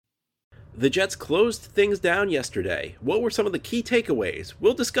The Jets closed things down yesterday. What were some of the key takeaways?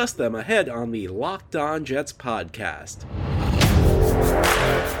 We'll discuss them ahead on the Locked On Jets podcast.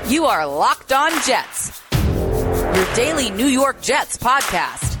 You are Locked On Jets, your daily New York Jets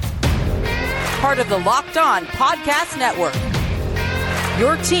podcast. Part of the Locked On Podcast Network,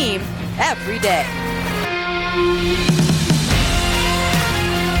 your team every day.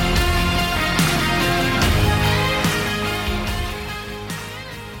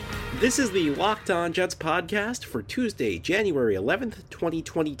 This is the Locked On Jets podcast for Tuesday, January 11th,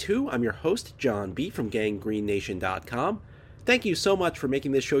 2022. I'm your host, John B. from GangGreenNation.com. Thank you so much for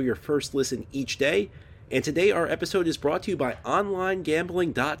making this show your first listen each day. And today our episode is brought to you by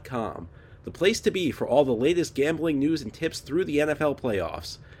OnlineGambling.com, the place to be for all the latest gambling news and tips through the NFL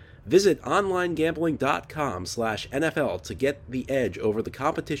playoffs. Visit OnlineGambling.com/NFL to get the edge over the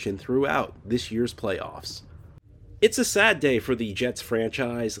competition throughout this year's playoffs. It's a sad day for the Jets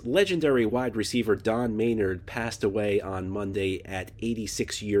franchise. Legendary wide receiver Don Maynard passed away on Monday at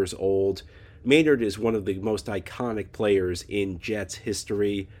 86 years old. Maynard is one of the most iconic players in Jets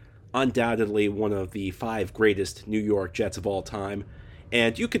history, undoubtedly one of the 5 greatest New York Jets of all time,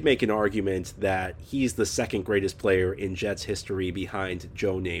 and you could make an argument that he's the second greatest player in Jets history behind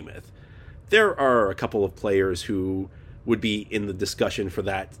Joe Namath. There are a couple of players who would be in the discussion for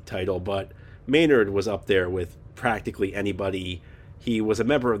that title, but Maynard was up there with practically anybody. He was a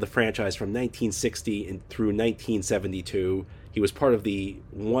member of the franchise from 1960 and through 1972. He was part of the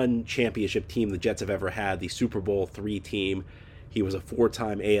one championship team the Jets have ever had, the Super Bowl III team. He was a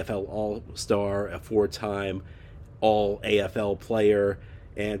 4-time AFL All-Star, a 4-time All-AFL player,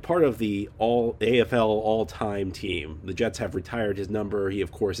 and part of the All-AFL All-Time team. The Jets have retired his number. He,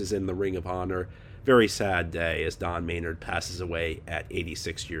 of course, is in the Ring of Honor. Very sad day as Don Maynard passes away at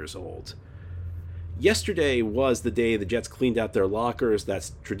 86 years old. Yesterday was the day the Jets cleaned out their lockers.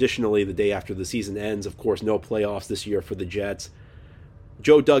 That's traditionally the day after the season ends. Of course, no playoffs this year for the Jets.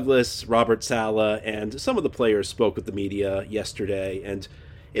 Joe Douglas, Robert Saleh, and some of the players spoke with the media yesterday. And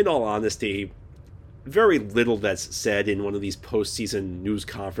in all honesty, very little that's said in one of these postseason news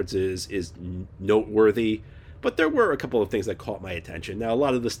conferences is noteworthy. But there were a couple of things that caught my attention. Now, a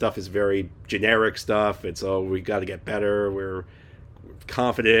lot of the stuff is very generic stuff. It's, we got to get better. We're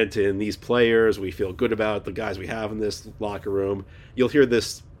confident in these players. We feel good about the guys we have in this locker room. You'll hear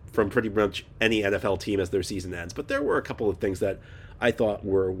this from pretty much any NFL team as their season ends. But there were a couple of things that I thought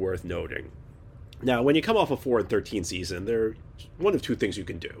were worth noting. Now, when you come off a 4-13 season, there's one of two things you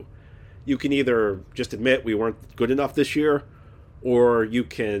can do. You can either just admit we weren't good enough this year, or you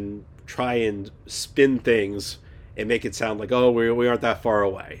can try and spin things and make it sound like, oh, we aren't that far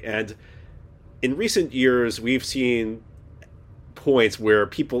away. And in recent years, we've seen points where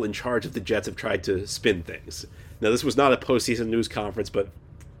people in charge of the Jets have tried to spin things. Now, this was not a postseason news conference, but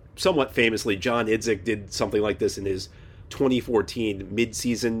somewhat famously, John Idzik did something like this in his 2014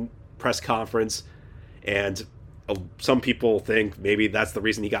 midseason press conference, and some people think maybe that's the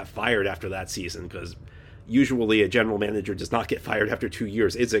reason he got fired after that season, because usually a general manager does not get fired after 2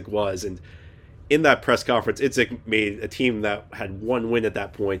 years. Idzik was, and in that press conference, Idzik made a team that had one win at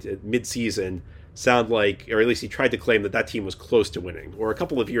that point at midseason sound like, or at least he tried to claim that team was close to winning. Or a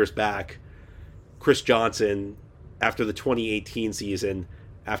couple of years back, Chris Johnson, after the 2018 season,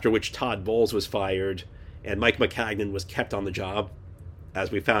 after which Todd Bowles was fired and Mike Maccagnan was kept on the job,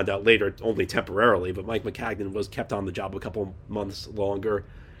 as we found out later, only temporarily, but Mike Maccagnan was kept on the job a couple months longer.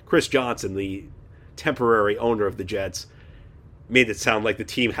 Chris Johnson, the temporary owner of the Jets, made it sound like the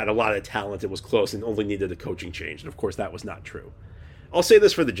team had a lot of talent and was close and only needed a coaching change. And of course, that was not true. I'll say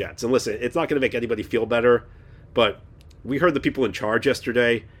this for the Jets, and listen, it's not going to make anybody feel better, but we heard the people in charge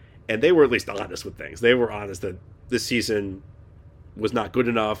yesterday, and they were at least honest with things. They were honest that this season was not good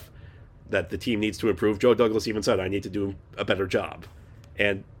enough, that the team needs to improve. Joe Douglas even said, I need to do a better job.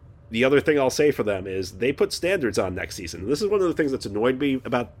 And the other thing I'll say for them is they put standards on next season. This is one of the things that's annoyed me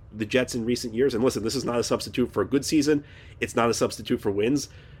about the Jets in recent years. And listen, this is not a substitute for a good season. It's not a substitute for wins.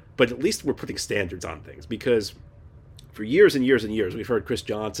 But at least we're putting standards on things, because for years and years and years, we've heard Chris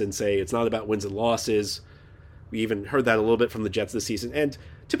Johnson say it's not about wins and losses. We even heard that a little bit from the Jets this season. And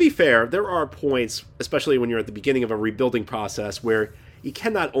to be fair, there are points, especially when you're at the beginning of a rebuilding process, where you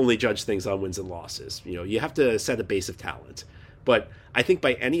cannot only judge things on wins and losses. You have to set a base of talent. But I think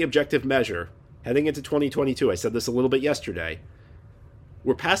by any objective measure, heading into 2022, I said this a little bit yesterday,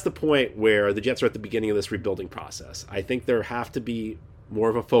 we're past the point where the Jets are at the beginning of this rebuilding process. I think there have to be more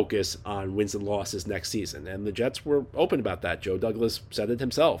of a focus on wins and losses next season. And the Jets were open about that. Joe Douglas said it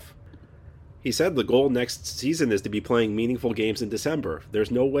himself. He said the goal next season is to be playing meaningful games in December. There's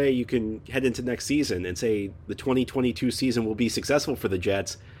no way you can head into next season and say the 2022 season will be successful for the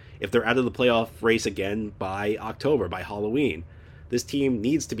Jets if they're out of the playoff race again by October, by Halloween. This team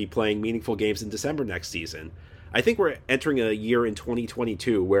needs to be playing meaningful games in December next season. I think we're entering a year in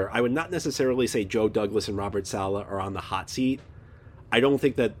 2022 where I would not necessarily say Joe Douglas and Robert Saleh are on the hot seat. I don't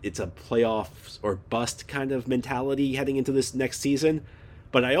think that it's a playoffs or bust kind of mentality heading into this next season,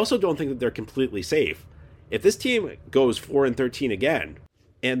 but I also don't think that they're completely safe. If this team goes 4-13 again,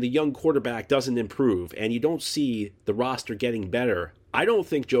 and the young quarterback doesn't improve, and you don't see the roster getting better, I don't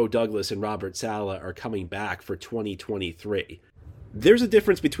think Joe Douglas and Robert Saleh are coming back for 2023. There's a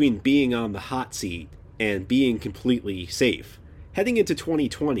difference between being on the hot seat and being completely safe. Heading into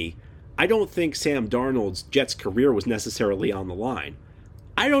 2020, I don't think Sam Darnold's Jets career was necessarily on the line.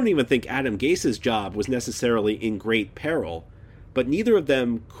 I don't even think Adam Gase's job was necessarily in great peril, but neither of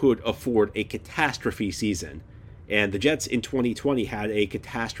them could afford a catastrophe season. And the Jets in 2020 had a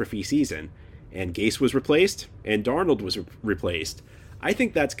catastrophe season, and Gase was replaced, and Darnold was replaced. I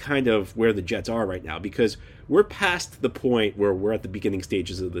think that's kind of where the Jets are right now, because we're past the point where we're at the beginning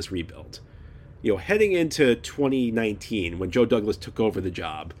stages of this rebuild. Heading into 2019, when Joe Douglas took over the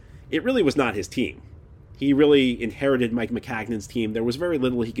job, it really was not his team. He really inherited Mike Maccagnan's team. There was very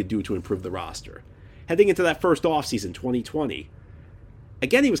little he could do to improve the roster. Heading into that first offseason, 2020,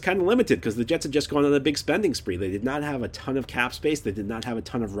 again, he was kind of limited because the Jets had just gone on a big spending spree. They did not have a ton of cap space. They did not have a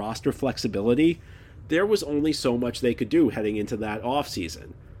ton of roster flexibility. There was only so much they could do heading into that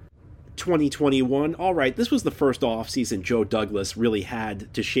offseason. 2021, all right, this was the first offseason Joe Douglas really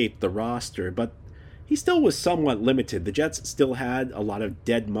had to shape the roster, but he still was somewhat limited. The Jets still had a lot of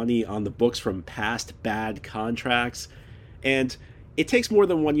dead money on the books from past bad contracts, and it takes more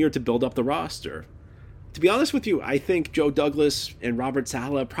than 1 year to build up the roster. To be honest with you, I think Joe Douglas and Robert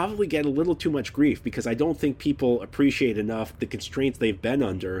Saleh probably get a little too much grief because I don't think people appreciate enough the constraints they've been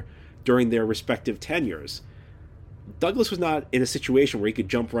under during their respective tenures. Douglas was not in a situation where he could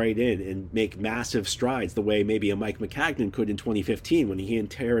jump right in and make massive strides the way maybe a Mike Maccagnan could in 2015 when he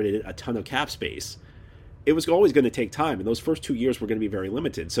inherited a ton of cap space. It was always going to take time, and those first 2 years were going to be very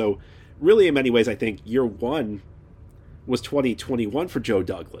limited. So really, in many ways, I think year one was 2021 for Joe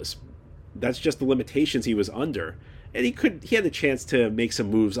Douglas. That's just the limitations he was under. And he had a chance to make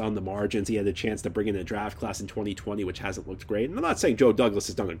some moves on the margins. He had a chance to bring in a draft class in 2020, which hasn't looked great. And I'm not saying Joe Douglas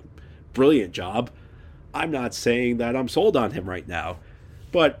has done a brilliant job. I'm not saying that I'm sold on him right now.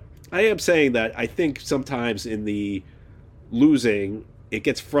 But I am saying that I think sometimes in the losing, it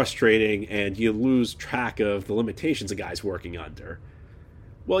gets frustrating and you lose track of the limitations a guy's working under.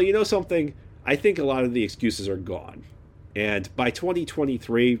 Well, you know something? I think a lot of the excuses are gone. And by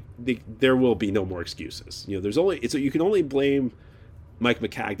 2023, there will be no more excuses. You can only blame Mike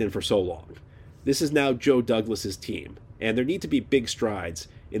Maccagnan for so long. This is now Joe Douglas's team, and there need to be big strides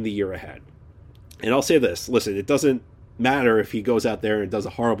in the year ahead. And I'll say this, listen, it doesn't matter if he goes out there and does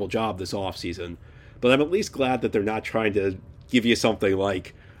a horrible job this offseason, but I'm at least glad that they're not trying to give you something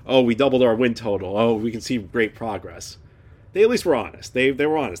like, oh, we doubled our win total, oh, we can see great progress. They at least were honest. They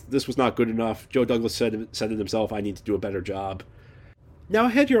were honest. This was not good enough. Joe Douglas said it himself, I need to do a better job. Now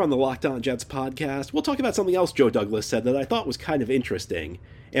ahead here on the Locked On Jets podcast, we'll talk about something else Joe Douglas said that I thought was kind of interesting,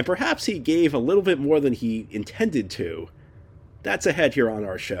 and perhaps he gave a little bit more than he intended to. That's ahead here on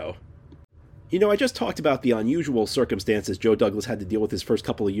our show. I just talked about the unusual circumstances Joe Douglas had to deal with his first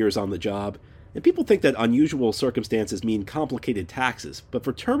couple of years on the job, and people think that unusual circumstances mean complicated taxes, but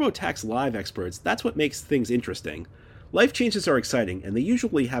for TurboTax Live experts, that's what makes things interesting. Life changes are exciting, and they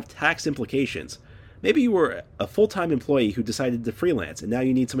usually have tax implications. Maybe you were a full-time employee who decided to freelance, and now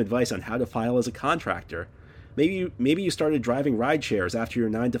you need some advice on how to file as a contractor. Maybe you started driving ride shares after your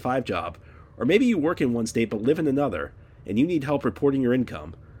 9-to-5 job, or maybe you work in one state but live in another, and you need help reporting your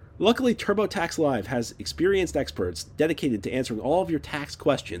income. Luckily, TurboTax Live has experienced experts dedicated to answering all of your tax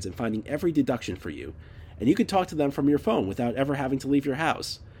questions and finding every deduction for you, and you can talk to them from your phone without ever having to leave your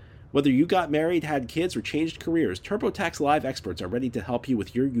house. Whether you got married, had kids, or changed careers, TurboTax Live experts are ready to help you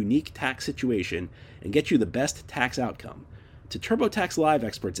with your unique tax situation and get you the best tax outcome. To TurboTax Live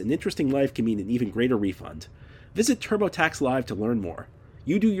experts, an interesting life can mean an even greater refund. Visit TurboTax Live to learn more.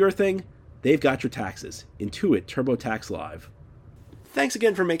 You do your thing, they've got your taxes. Intuit TurboTax Live. Thanks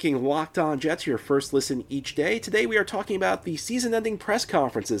again for making Locked On Jets your first listen each day. Today we are talking about the season-ending press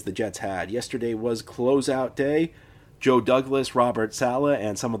conferences the Jets had. Yesterday was closeout day. Joe Douglas, Robert Saleh,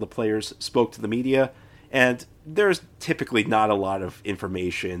 and some of the players spoke to the media, and there's typically not a lot of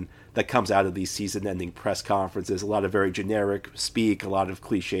information that comes out of these season-ending press conferences. A lot of very generic speak, a lot of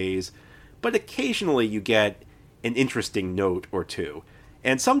cliches, but occasionally you get an interesting note or two.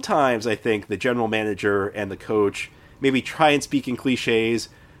 And sometimes I think the general manager and the coach maybe try and speak in cliches,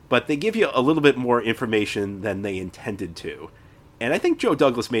 but they give you a little bit more information than they intended to. And I think Joe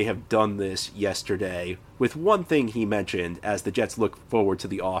Douglas may have done this yesterday with one thing he mentioned as the Jets look forward to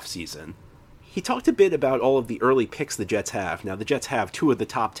the offseason. He talked a bit about all of the early picks the Jets have. Now, the Jets have 2 of the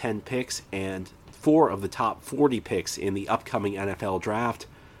top 10 picks and 4 of the top 40 picks in the upcoming NFL draft.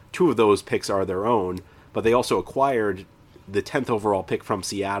 2 of those picks are their own, but they also acquired the 10th overall pick from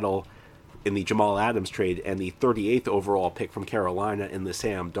Seattle in the Jamal Adams trade and the 38th overall pick from Carolina in the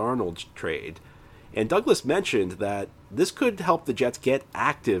Sam Darnold trade. And Douglas mentioned that this could help the Jets get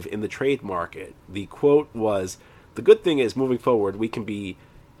active in the trade market. The quote was, "The good thing is, moving forward, we can be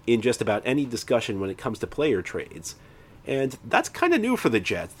in just about any discussion when it comes to player trades." And that's kind of new for the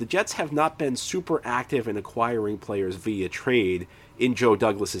Jets. The Jets have not been super active in acquiring players via trade in Joe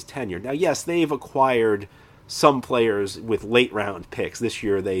Douglas's tenure. Now, yes, they've acquired some players with late-round picks. This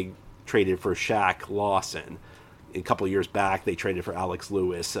year they traded for Shaq Lawson. A couple years back, they traded for Alex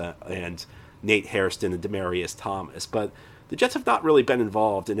Lewis and Nate Hairston and Demaryius Thomas. But the Jets have not really been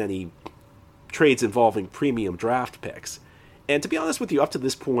involved in any trades involving premium draft picks. And to be honest with you, up to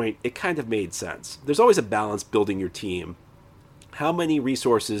this point, it kind of made sense. There's always a balance building your team. How many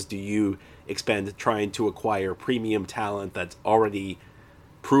resources do you expend trying to acquire premium talent that's already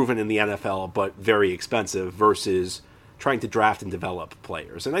proven in the NFL but very expensive versus trying to draft and develop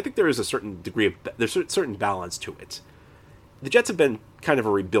players? And I think there is a certain degree of, there's a certain balance to it. The Jets have been kind of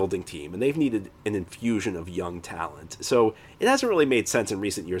a rebuilding team, and they've needed an infusion of young talent. So it hasn't really made sense in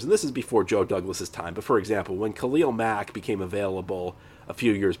recent years, and this is before Joe Douglas's time. But for example, when Khalil Mack became available a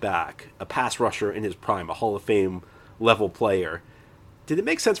few years back, a pass rusher in his prime, a Hall of Fame level player, did it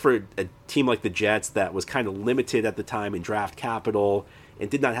make sense for a team like the Jets that was kind of limited at the time in draft capital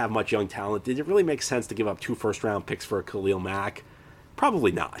and did not have much young talent? Did it really make sense to give up 2 first-round picks for a Khalil Mack?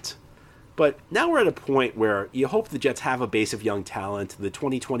 Probably not. But now we're at a point where you hope the Jets have a base of young talent. The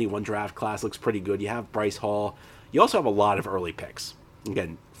 2021 draft class looks pretty good. You have Bryce Hall. You also have a lot of early picks.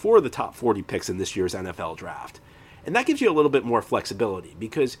 Again, 4 of the top 40 picks in this year's NFL draft. And that gives you a little bit more flexibility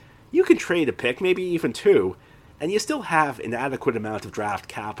because you can trade a pick, maybe even 2, and you still have an adequate amount of draft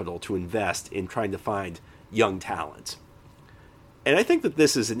capital to invest in trying to find young talent. And I think that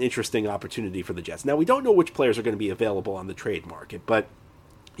this is an interesting opportunity for the Jets. Now, we don't know which players are going to be available on the trade market, but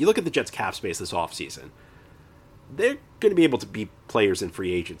you look at the Jets' cap space this offseason, they're going to be able to be players in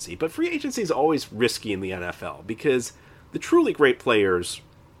free agency. But free agency is always risky in the NFL because the truly great players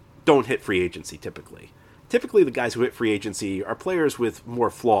don't hit free agency typically. Typically, the guys who hit free agency are players with more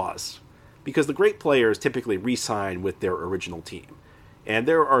flaws because the great players typically re-sign with their original team. And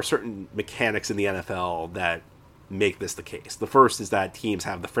there are certain mechanics in the NFL that make this the case. The first is that teams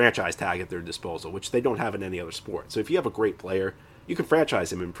have the franchise tag at their disposal, which they don't have in any other sport. So if you have a great player, you can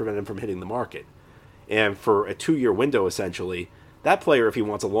franchise him and prevent him from hitting the market. And for a 2-year window, essentially, that player, if he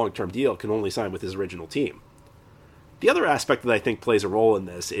wants a long-term deal, can only sign with his original team. The other aspect that I think plays a role in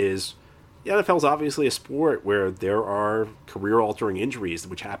this is the NFL is obviously a sport where there are career-altering injuries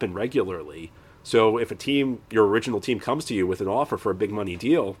which happen regularly. So if a team, your original team, comes to you with an offer for a big money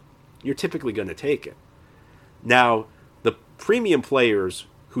deal, you're typically going to take it. Now, the premium players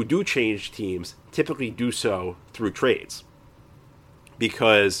who do change teams typically do so through trades.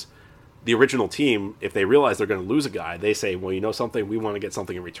 Because the original team, if they realize they're going to lose a guy, they say, well, you know something, we want to get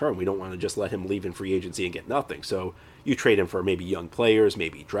something in return. We don't want to just let him leave in free agency and get nothing. So you trade him for maybe young players,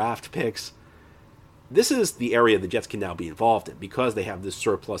 maybe draft picks. This is the area the Jets can now be involved in because they have this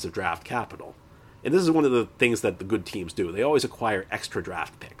surplus of draft capital. And this is one of the things that the good teams do. They always acquire extra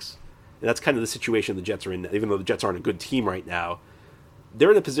draft picks. And that's kind of the situation the Jets are in. Even though the Jets aren't a good team right now, they're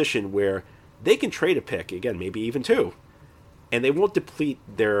in a position where they can trade a pick, again, maybe even 2, and they won't deplete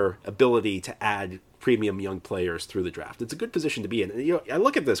their ability to add premium young players through the draft. It's a good position to be in. And, you know, I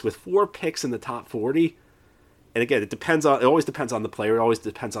look at this with 4 picks in the top 40, and again, it always depends on the player. It always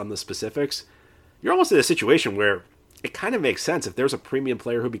depends on the specifics. You're almost in a situation where it kind of makes sense if there's a premium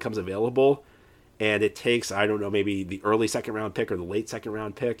player who becomes available, and it takes, I don't know, maybe the early second-round pick or the late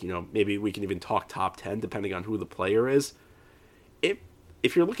second-round pick. You know, maybe we can even talk top 10, depending on who the player is.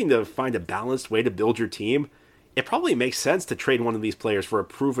 If you're looking to find a balanced way to build your team, it probably makes sense to trade one of these players for a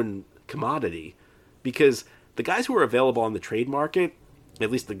proven commodity because the guys who are available on the trade market,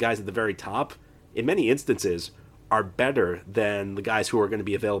 at least the guys at the very top, in many instances are better than the guys who are going to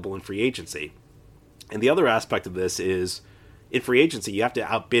be available in free agency. And the other aspect of this is in free agency, you have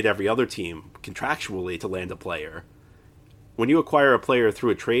to outbid every other team contractually to land a player. When you acquire a player through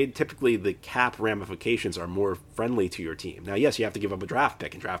a trade, typically the cap ramifications are more friendly to your team. Now, yes, you have to give up a draft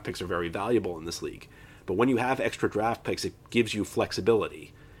pick, and draft picks are very valuable in this league. But when you have extra draft picks, it gives you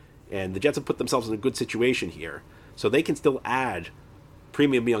flexibility. And the Jets have put themselves in a good situation here. So they can still add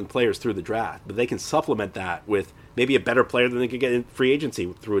premium young players through the draft, but they can supplement that with maybe a better player than they could get in free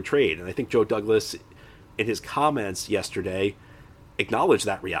agency through a trade. And I think Joe Douglas, in his comments yesterday, acknowledged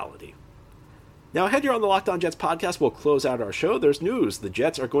that reality. Now, ahead here on the Locked On Jets podcast, we'll close out our show. There's news. The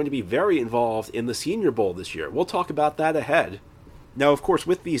Jets are going to be very involved in the Senior Bowl this year. We'll talk about that ahead. Now, of course,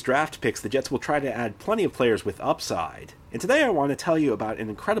 with these draft picks, the Jets will try to add plenty of players with upside. And today I want to tell you about an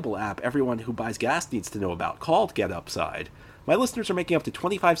incredible app everyone who buys gas needs to know about, called Get Upside. My listeners are making up to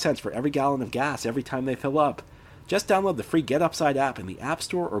 25 cents for every gallon of gas every time they fill up. Just download the free Get Upside app in the App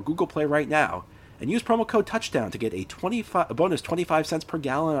Store or Google Play right now, and use promo code TOUCHDOWN to get a bonus 25 cents per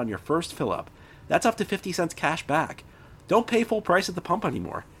gallon on your first fill-up. That's up to 50 cents cash back. Don't pay full price at the pump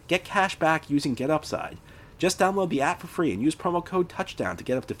anymore. Get cash back using Get Upside. Just download the app for free and use promo code TOUCHDOWN to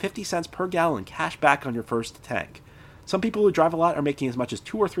get up to 50 cents per gallon cash back on your first tank. Some people who drive a lot are making as much as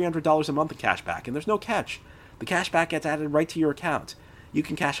 $200 or $300 a month in cash back, and there's no catch. The cash back gets added right to your account. You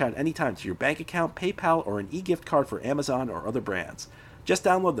can cash out anytime to your bank account, PayPal, or an e-gift card for Amazon or other brands. Just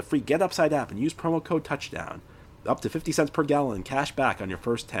download the free Get Upside app and use promo code TOUCHDOWN. Up to 50 cents per gallon cash back on your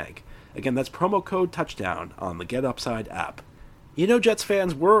first tank. Again, that's promo code TOUCHDOWN on the Get Upside app. You know, Jets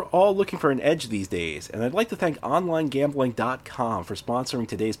fans, we're all looking for an edge these days, and I'd like to thank OnlineGambling.com for sponsoring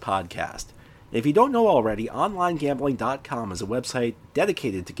today's podcast. And if you don't know already, OnlineGambling.com is a website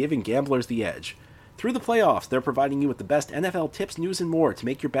dedicated to giving gamblers the edge. Through the playoffs, they're providing you with the best NFL tips, news, and more to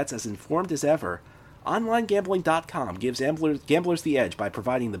make your bets as informed as ever. OnlineGambling.com gives gamblers the edge by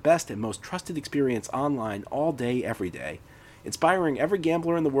providing the best and most trusted experience online all day, every day, inspiring every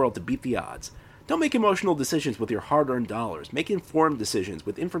gambler in the world to beat the odds. Don't make emotional decisions with your hard-earned dollars. Make informed decisions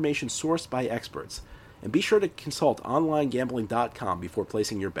with information sourced by experts. And be sure to consult OnlineGambling.com before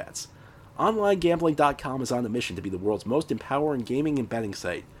placing your bets. OnlineGambling.com is on a mission to be the world's most empowering gaming and betting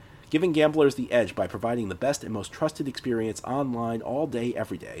site, giving gamblers the edge by providing the best and most trusted experience online all day,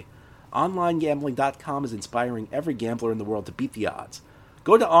 every day. OnlineGambling.com is inspiring every gambler in the world to beat the odds.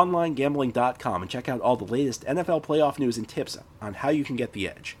 Go to OnlineGambling.com and check out all the latest NFL playoff news and tips on how you can get the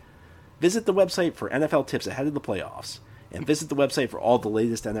edge. Visit the website for NFL tips ahead of the playoffs, and visit the website for all the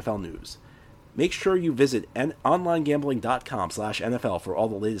latest NFL news. Make sure you visit OnlineGambling.com/NFL for all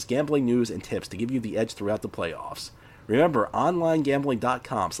the latest gambling news and tips to give you the edge throughout the playoffs. Remember,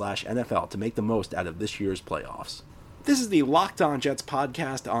 OnlineGambling.com/NFL to make the most out of this year's playoffs. This is the Locked On Jets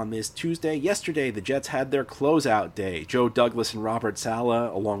podcast on this Tuesday. Yesterday, the Jets had their closeout day. Joe Douglas and Robert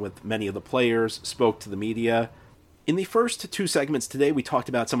Saleh, along with many of the players, spoke to the media. In the first two segments today, we talked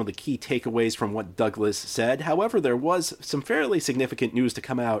about some of the key takeaways from what Douglas said. However, there was some fairly significant news to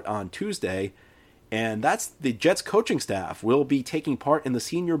come out on Tuesday, and that's the Jets coaching staff will be taking part in the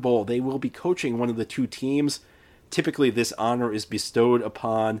Senior Bowl. They will be coaching one of the two teams. Typically, this honor is bestowed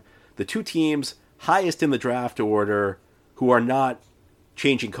upon the two teams highest in the draft order who are not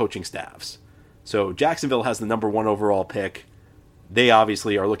changing coaching staffs. So Jacksonville has the number 1 overall pick. They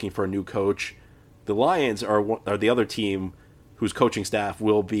obviously are looking for a new coach. The Lions are the other team whose coaching staff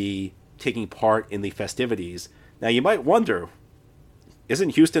will be taking part in the festivities. Now, you might wonder,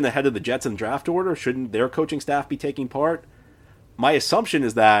 isn't Houston ahead of the Jets in draft order? Shouldn't their coaching staff be taking part? My assumption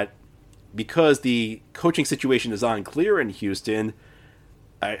is that because the coaching situation is unclear in Houston,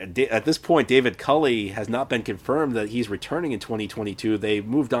 at this point, David Culley has not been confirmed that he's returning in 2022. They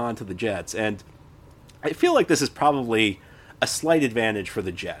moved on to the Jets, and I feel like this is probably a slight advantage for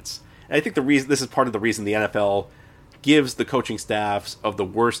the Jets. And I think this is part of the reason the NFL gives the coaching staffs of the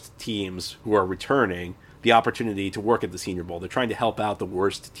worst teams who are returning the opportunity to work at the Senior Bowl. They're trying to help out the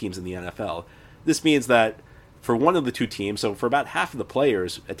worst teams in the NFL. This means that for one of the two teams, so for about half of the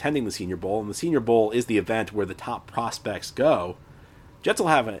players attending the Senior Bowl, and the Senior Bowl is the event where the top prospects go, Jets will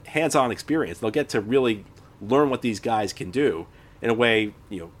have a hands-on experience. They'll get to really learn what these guys can do in a way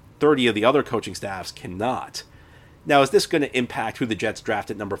 30 of the other coaching staffs cannot. Now, is this going to impact who the Jets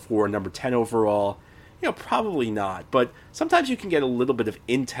draft at number 4 and number 10 overall? Probably not. But sometimes you can get a little bit of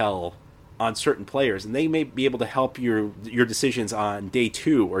intel on certain players, and they may be able to help your decisions on day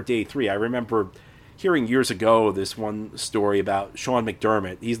 2 or day 3. I remember hearing years ago this one story about Sean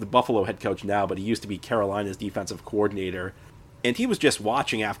McDermott. He's the Buffalo head coach now, but he used to be Carolina's defensive coordinator. And he was just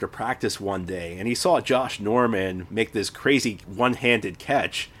watching after practice one day, and he saw Josh Norman make this crazy one-handed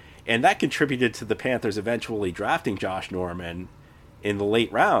catch. And that contributed to the Panthers eventually drafting Josh Norman in the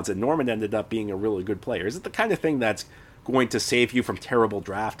late rounds, and Norman ended up being a really good player. Is it the kind of thing that's going to save you from terrible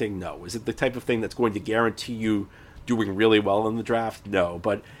drafting? No. Is it the type of thing that's going to guarantee you doing really well in the draft? No.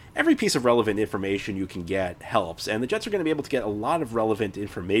 But every piece of relevant information you can get helps, and the Jets are going to be able to get a lot of relevant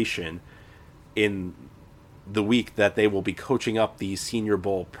information in the week that they will be coaching up these Senior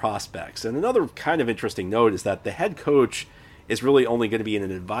Bowl prospects. And another kind of interesting note is that the head coach is really only going to be in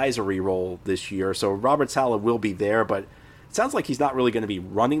an advisory role this year. So Robert Saleh will be there, but it sounds like he's not really going to be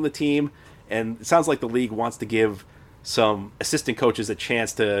running the team. And it sounds like the league wants to give some assistant coaches a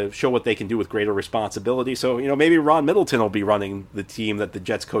chance to show what they can do with greater responsibility. So, maybe Ron Middleton will be running the team that the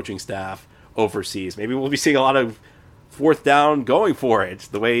Jets coaching staff oversees. Maybe we'll be seeing a lot of fourth down going for it,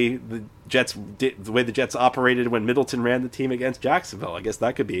 the way the Jets operated when Middleton ran the team against Jacksonville. I guess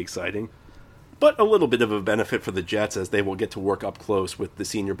that could be exciting. But a little bit of a benefit for the Jets, as they will get to work up close with the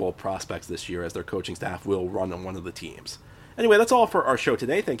Senior Bowl prospects this year, as their coaching staff will run on one of the teams. Anyway, that's all for our show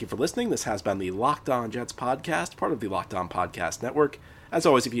today. Thank you for listening. This has been the Locked On Jets podcast, part of the Locked On Podcast Network. As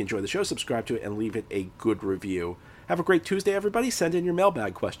always, if you enjoy the show, subscribe to it and leave it a good review. Have a great Tuesday, everybody. Send in your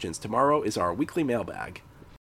mailbag questions. Tomorrow is our weekly mailbag.